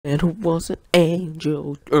And it was an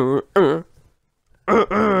angel. Okay,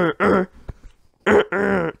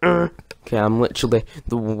 I'm literally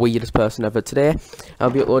the weirdest person ever. Today, I'll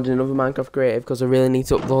be uploading another Minecraft Creative because I really need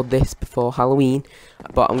to upload this before Halloween.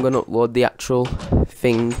 But I'm going to upload the actual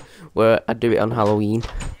thing where I do it on Halloween.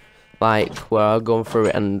 Like, where I'll go through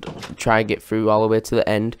it and try and get through all the way to the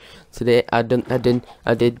end. Today, I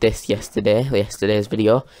did this yesterday's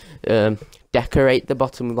video. Decorate the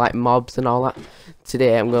bottom with, like, mobs and all that.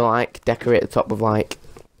 Today, I'm going to, like, decorate the top with, like,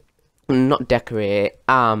 not decorate,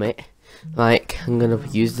 arm it. Like, I'm going to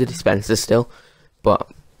use the dispenser still,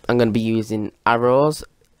 but I'm going to be using arrows,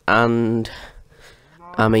 and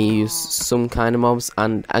I'm going to use some kind of mobs,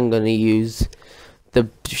 and I'm going to use the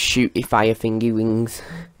shooty fire thingy wings.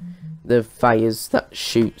 The fires that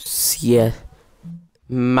shoots, yeah,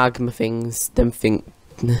 magma things, them thing.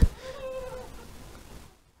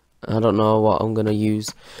 I don't know what I'm going to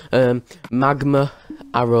use. Magma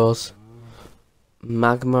arrows.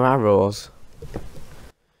 Magma arrows.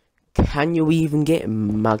 Can you even get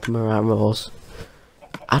magma arrows?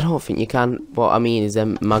 I don't think you can. What I mean is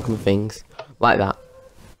them magma things like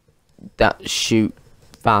that shoot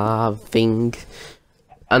fire thing.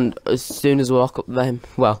 And as soon as I walk up them,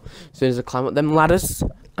 well, as soon as I climb up them ladders,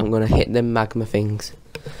 I'm gonna hit them magma things.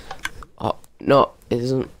 Oh no, it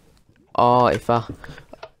isn't. Oh, if I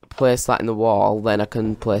place that in the wall, then I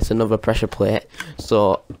can place another pressure plate.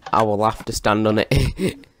 So I will have to stand on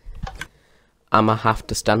it. I'ma have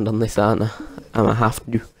to stand on this, aren't I? I have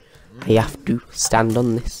to stand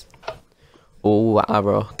on this. Oh,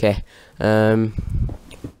 arrow. Okay.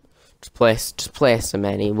 Just place them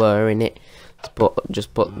anywhere in it.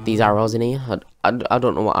 Just put these arrows in here. I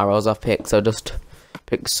don't know what arrows I've picked, so just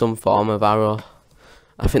pick some form of arrow.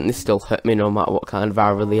 I think they still hurt me no matter what kind of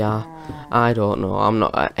arrow they are. I don't know. I'm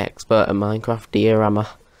not an expert at Minecraft here, am I?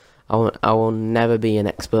 I will never be an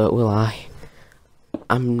expert, will I?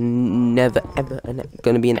 I'm never ever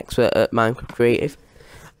going to be an expert at Minecraft Creative.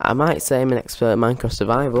 I might say I'm an expert at Minecraft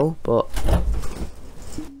Survival, but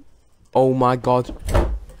oh my god,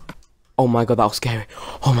 that was scary.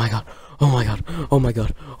 Oh my god.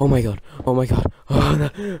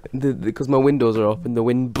 Because my windows are open, the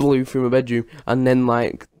wind blew through my bedroom, and then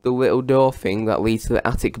like the little door thing that leads to the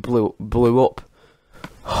attic blew up.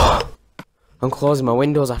 I'm closing my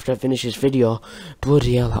windows after I finish this video.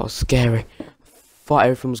 Bloody hell, that was scary. Thought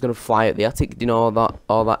everything was gonna fly at the attic, you know,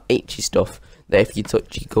 all that itchy stuff that if you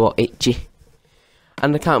touch you go itchy.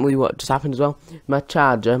 And I can't believe what just happened as well. My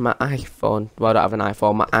charger, my iPhone, well I don't have an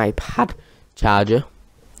iPhone, my iPad charger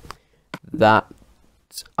that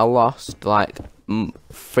I lost like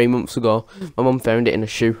 3 months ago. My mum found it in a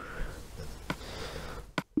shoe.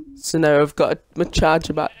 So now I've got my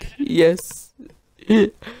charger back. Yes.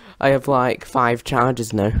 I have like 5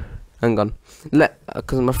 chargers now. Hang on.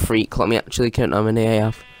 Because I'm a freak, let me actually count how many I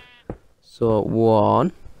have. So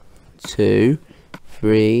 1, 2,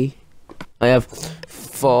 3. I have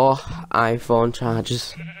 4 iPhone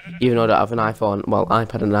chargers. Even though I don't have an iPhone, well,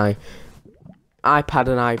 iPad and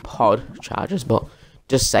iPod chargers, but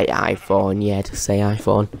just say iPhone, yeah, just say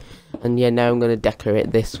iPhone. And yeah, now I'm going to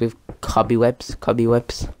decorate this with cobwebs.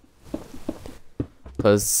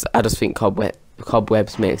 Because I just think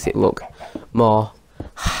cobwebs makes it look more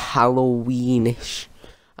Halloweenish.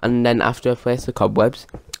 And then after I place the cobwebs,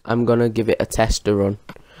 I'm going to give it a tester run.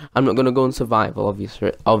 I'm not going to go on survival,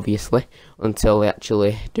 obviously, until they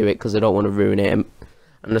actually do it, because I don't want to ruin it.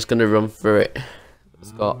 I'm just going to run through it.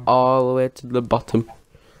 Let's go all the way to the bottom.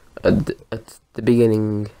 At the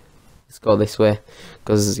beginning, let's go this way.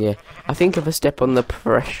 Because, yeah, I think if I step on the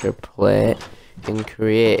pressure plate in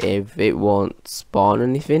creative, it won't spawn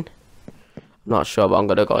anything. I'm not sure, but I'm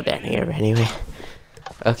going to go down here anyway.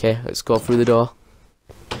 Okay, let's go through the door.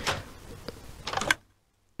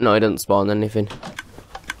 No, it doesn't spawn anything.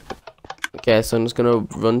 Okay, so I'm just going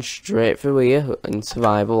to run straight through here in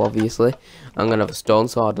survival, obviously. I'm going to have a stone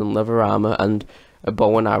sword and leather armor and a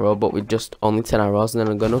bow and arrow, but with just only 10 arrows. And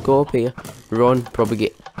then I'm going to go up here, run, probably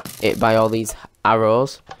get hit by all these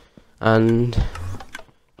arrows, and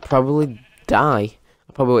probably die.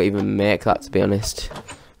 I probably won't even make that, to be honest.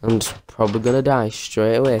 I'm just probably going to die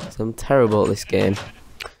straight away because I'm terrible at this game.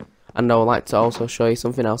 And I would like to also show you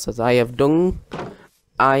something else that I have done.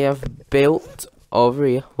 I have built over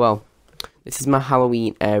here, well, this is my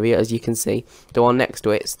Halloween area, as you can see. The one next to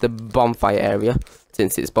it's the bonfire area,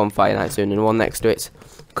 since it's bonfire night soon, and the one next to it's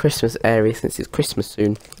Christmas area, since it's Christmas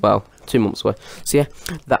soon. Well, 2 months away. So yeah,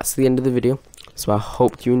 that's the end of the video. So I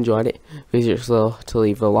hope you enjoyed it. Please just to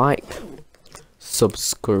leave a like,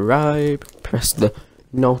 subscribe, press the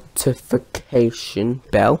notification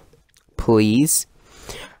bell, please.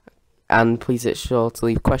 and please make sure to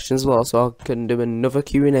leave questions below so I can do another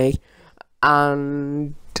Q&A,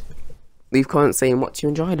 and leave comments saying what you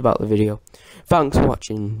enjoyed about the video. Thanks for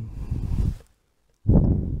watching.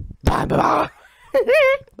 Bye bye bye.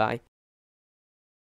 Bye.